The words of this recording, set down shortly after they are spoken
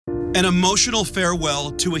An emotional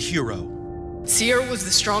farewell to a hero. Seara was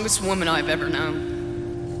the strongest woman I've ever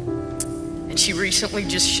known. And she recently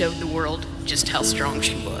just showed the world just how strong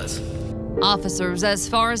she was. Officers, as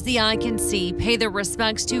far as the eye can see, pay their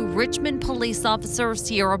respects to Richmond police officer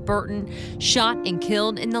Officer Burton, shot and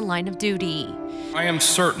killed in the line of duty. I am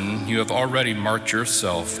certain you have already marked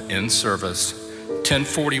yourself in service,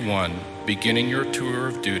 1041, beginning your tour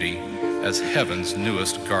of duty as heaven's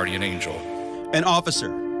newest guardian angel. An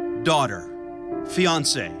officer, daughter,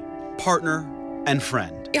 fiance, partner, and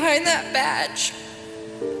friend. Behind that badge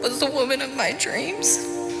was the woman of my dreams.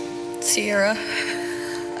 Seara,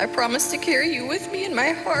 I promise to carry you with me in my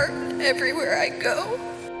heart everywhere I go.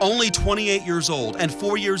 Only 28 years old and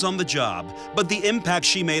 4 years on the job, but the impact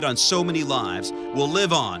she made on so many lives will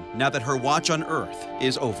live on now that her watch on Earth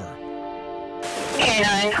is over.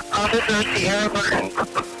 K-9, Officer Seara Burton,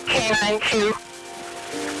 K-9 2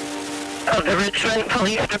 of the Richmond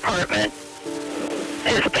Police Department.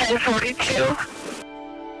 It's 1042.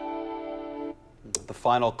 The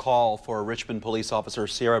final call for Richmond police officer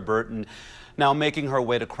Seara Burton, now making her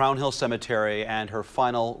way to Crown Hill Cemetery and her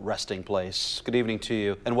final resting place. Good evening to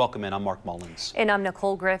you and welcome in. I'm Mark Mullins. And I'm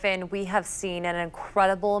Nicole Griffin. We have seen an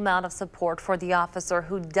incredible amount of support for the officer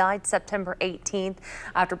who died September 18th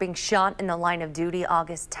after being shot in the line of duty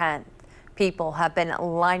August 10th. People have been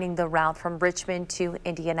lining the route from Richmond to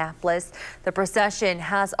Indianapolis. The procession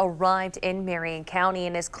has arrived in Marion County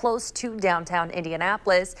and is close to downtown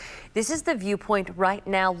Indianapolis. This is the viewpoint right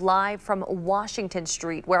now, live from Washington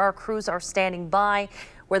Street, where our crews are standing by,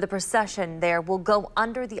 where the procession there will go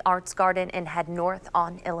under the Arts Garden and head north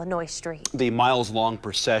on Illinois Street. The miles-long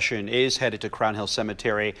procession is headed to Crown Hill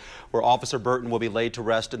Cemetery, where Officer Burton will be laid to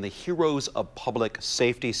rest in the Heroes of Public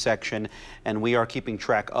Safety section, and we are keeping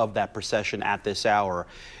track of that procession at this hour.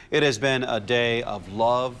 It has been a day of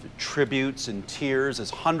love, tributes, and tears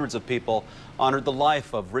as hundreds of people honored the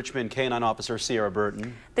life of Richmond K-9 officer Seara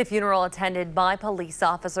Burton. The funeral, attended by police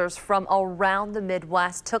officers from around the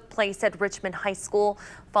Midwest, took place at Richmond High School,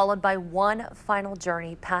 followed by one final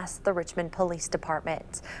journey past the Richmond Police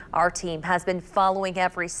Department. Our team has been following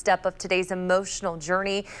every step of today's emotional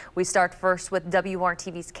journey. We start first with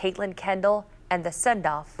WRTV's Kaitlyn, Kendall, and the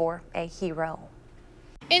send-off for a hero.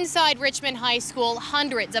 Inside Richmond High School,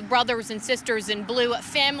 hundreds of brothers and sisters in blue,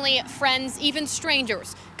 family, friends, even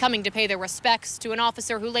strangers, coming to pay their respects to an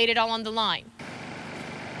officer who laid it all on the line.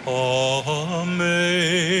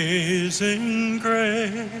 Amazing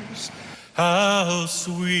grace, how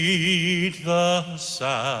sweet the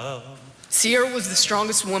sound. Seara was the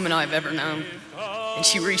strongest woman I've ever known, and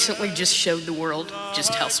she recently just showed the world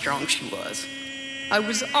just how strong she was. I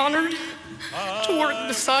was honored to work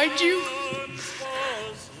beside you,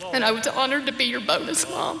 and I was honored to be your bonus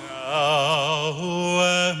mom.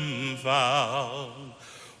 Now am found,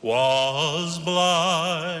 was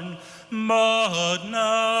blind, but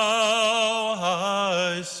now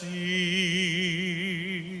I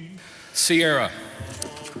see. Seara,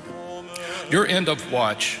 your end of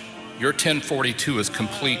watch, your 1042 is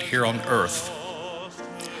complete here on Earth.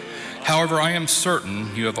 However, I am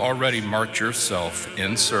certain you have already marked yourself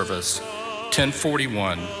in service,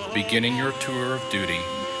 1041, beginning your tour of duty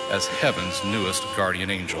as heaven's newest guardian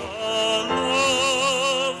angel.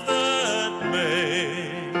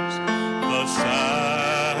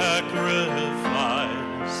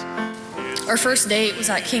 Our first date was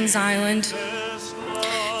at Kings Island,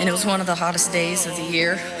 and it was one of the hottest days of the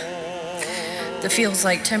year. The feels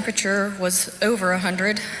like temperature was over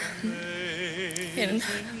 100. And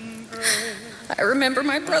I remember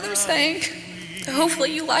my brother saying,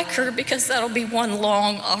 "Hopefully you like her because that'll be one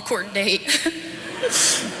long, awkward date."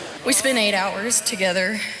 We spent 8 hours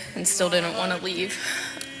together and still didn't want to leave.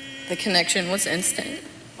 The connection was instant.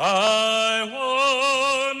 I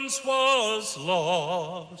once was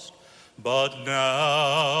lost, but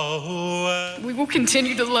now We will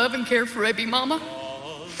continue to love and care for Abby Mama.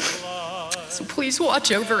 So please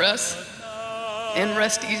watch over us and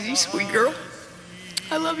rest easy, sweet girl.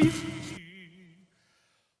 I love you.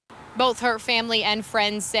 Both her family and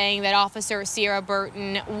friends saying that Officer Seara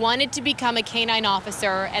Burton wanted to become a K-9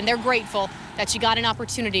 officer, and they're grateful that she got an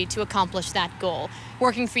opportunity to accomplish that goal.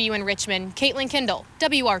 Working for you in Richmond, Kaitlyn, Kendall,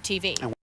 WRTV.